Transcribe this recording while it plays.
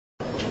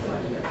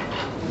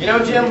You know,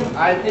 Jim,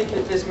 I think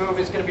that this move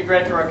is going to be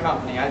great for our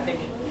company. I think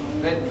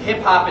that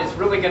hip-hop is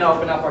really going to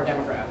open up our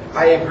demographic.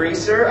 I agree,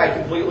 sir. I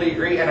completely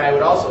agree. And I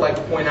would also like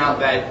to point out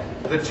that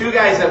the two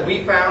guys that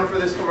we found for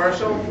this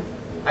commercial,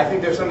 I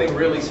think there's something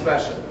really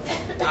special.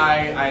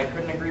 I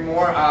couldn't agree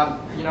more.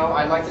 You know,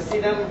 I'd like to see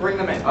them bring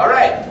them in. All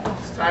right.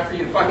 It's time for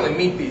you to finally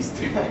meet these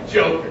two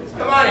jokers.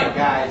 Come on in,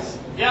 guys.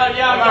 Yo,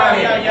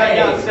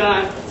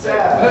 son. What's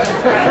up?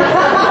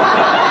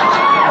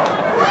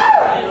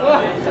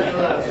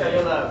 Show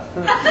your love.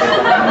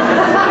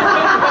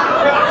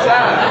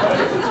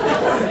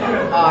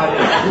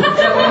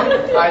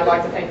 Gentlemen, I'd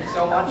like to thank you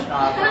so much for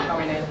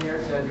coming in here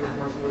to do a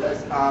commercial with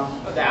us.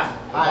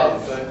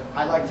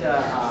 I'd like to,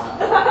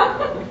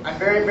 I'm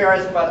very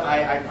embarrassed, but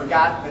I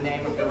forgot the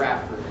name of the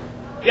rap group.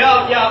 Yo,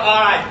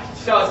 alright.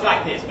 So it's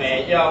like this,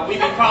 man. Yo, we've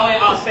been calling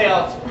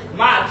ourselves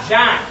My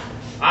Giant.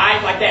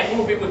 Alright, like that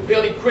movie with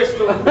Billy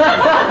Crystal and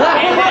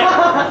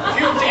that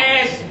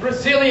huge-ass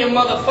Brazilian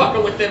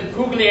motherfucker with them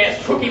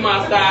googly-ass Cookie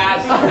Monster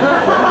eyes. You know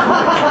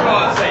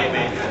what I'm saying,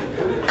 man?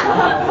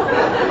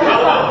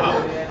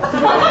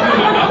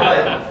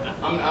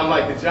 I'm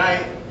like the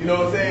Giant, you know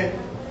what I'm saying?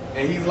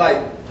 And he's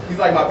like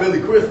my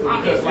Billy Crystal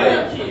because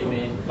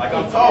like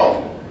I'm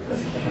tall.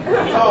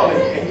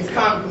 And he's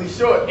comically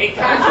short. Hey,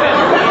 yo,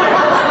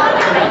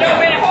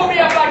 man, hold me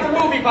up like the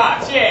movie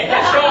box. Yeah,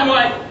 show him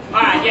what.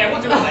 Alright, yeah,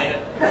 we'll do it later.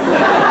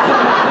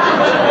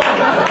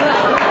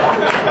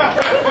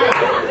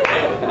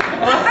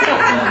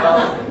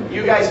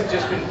 You guys have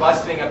just been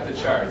busting up the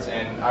charts,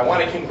 and I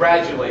want to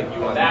congratulate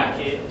you on that.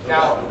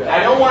 Now,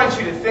 I don't want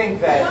you to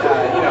think that,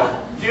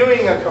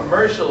 doing a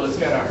commercial is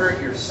going to hurt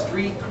your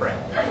street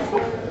cred.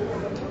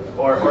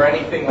 Or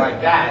anything like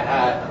that.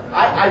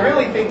 I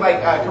really think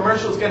a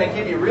commercial is going to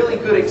give you really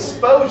good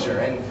exposure,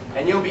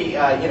 and you'll be,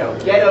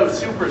 ghetto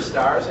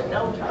superstars in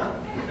no time.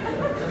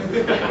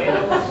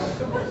 Ghetto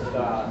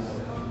superstars.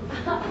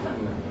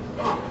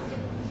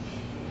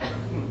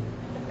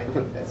 I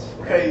think that's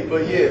okay,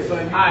 but yeah, so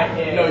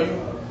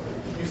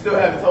you still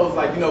haven't told us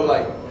like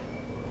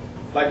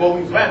what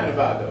we was rapping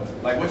about though,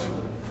 like what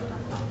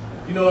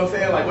you know what I'm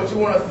saying? Like, what you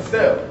want us to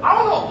sell? I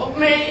don't know,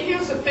 man.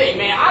 Here's the thing,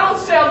 man. I don't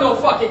sell no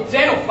fucking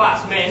dental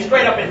floss, man.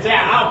 Straight up and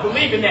down. I don't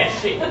believe in that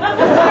shit. Last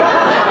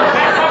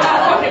time I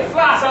fucking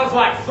floss, I was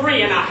like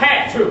 3 and I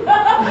had to.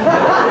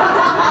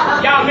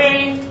 Yao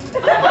Ming.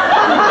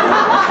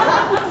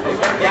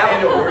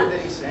 Yeah, a word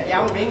that he said.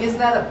 Yao Ming, isn't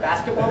that a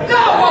basketball? No,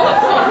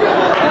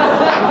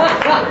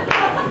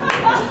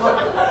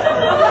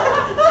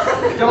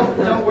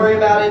 motherfucker. Don't worry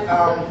about it.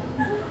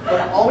 But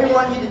all we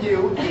want you to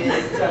do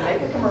is to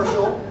make a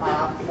commercial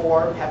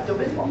for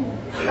Pepto-Bismol.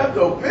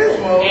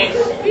 Pepto-Bismol?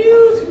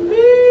 Excuse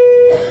me?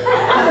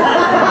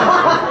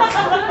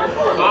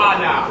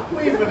 Nah. We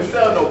ain't finna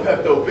sell no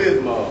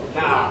Pepto-Bismol.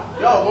 Nah.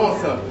 Y'all want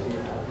something.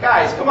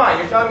 Guys, come on,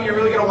 you're telling me you're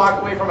really going to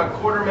walk away from a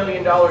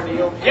 $250,000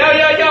 deal?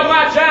 Yo,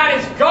 my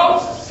Giant is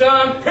ghost,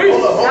 son. Peace.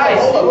 Hold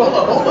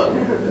up.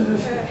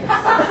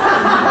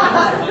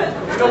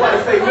 Nobody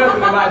say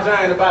nothing to my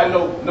Giant about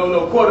no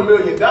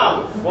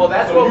 $250,000. Well,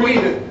 that's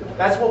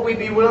what we'd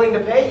be willing to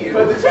pay you.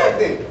 But the check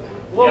then.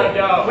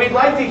 Well, we'd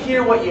like to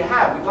hear what you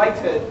have. We'd like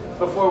to,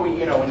 before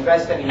we,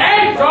 invest any money.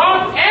 Hey,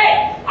 Don,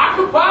 hey! I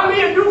could buy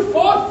me a new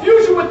Ford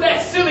Fusion with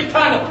that silly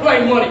kind of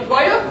play money,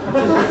 player.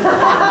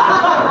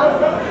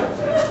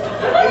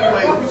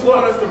 Anyway, what you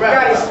want us to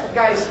rap?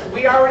 Guys,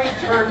 we already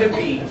turned a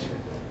beat,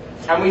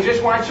 and we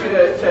just want you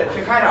to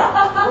kind of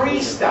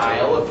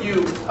freestyle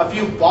a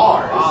few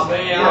bars. Oh,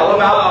 man,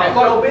 about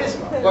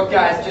Pepto-Bismol. Look,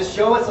 guys, just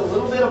show us a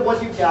little bit of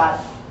what you've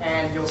got,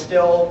 and you'll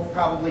still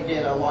probably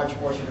get a large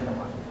portion of the money.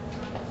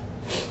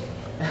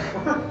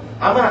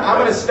 I'm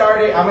gonna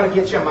start it. I'm gonna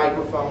get you a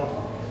microphone.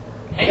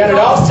 Hey, got it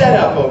all set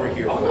up over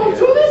here. Are we gonna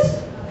do this?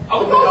 I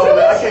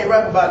can't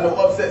rap about no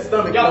upset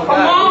stomach. Yo, come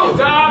on,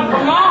 Dom.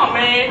 Come on,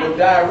 man. No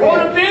diarrhea.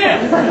 Hold a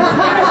bit.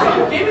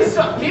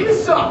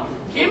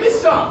 Give me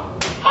some.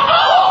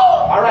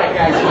 Oh! All right,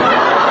 guys.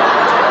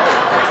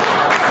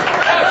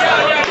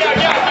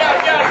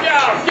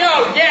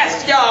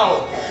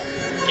 Yo.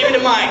 Give me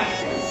the mic.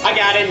 I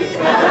got it.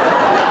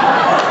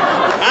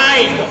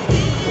 Aight.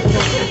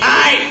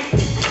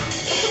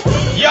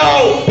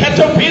 Yo,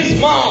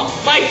 Pepto-Bismol,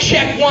 mic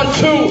check 1,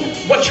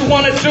 2. What you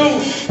wanna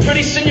do?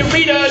 Pretty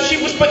senorita, she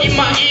whispered in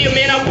my ear,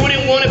 man, I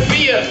wouldn't wanna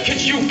be her.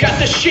 Cause you got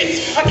the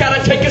shit, I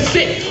gotta take a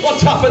sit on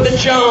top of the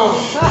John.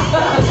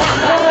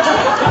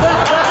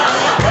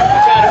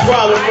 Got a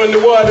problem from the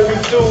watery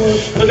stool,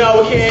 so now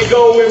I can't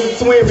go in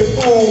between the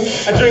pool.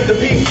 I drink the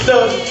pink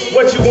stuff,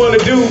 what you wanna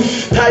do?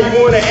 How you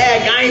wanna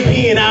act? I ain't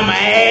peeing out my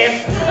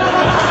ass.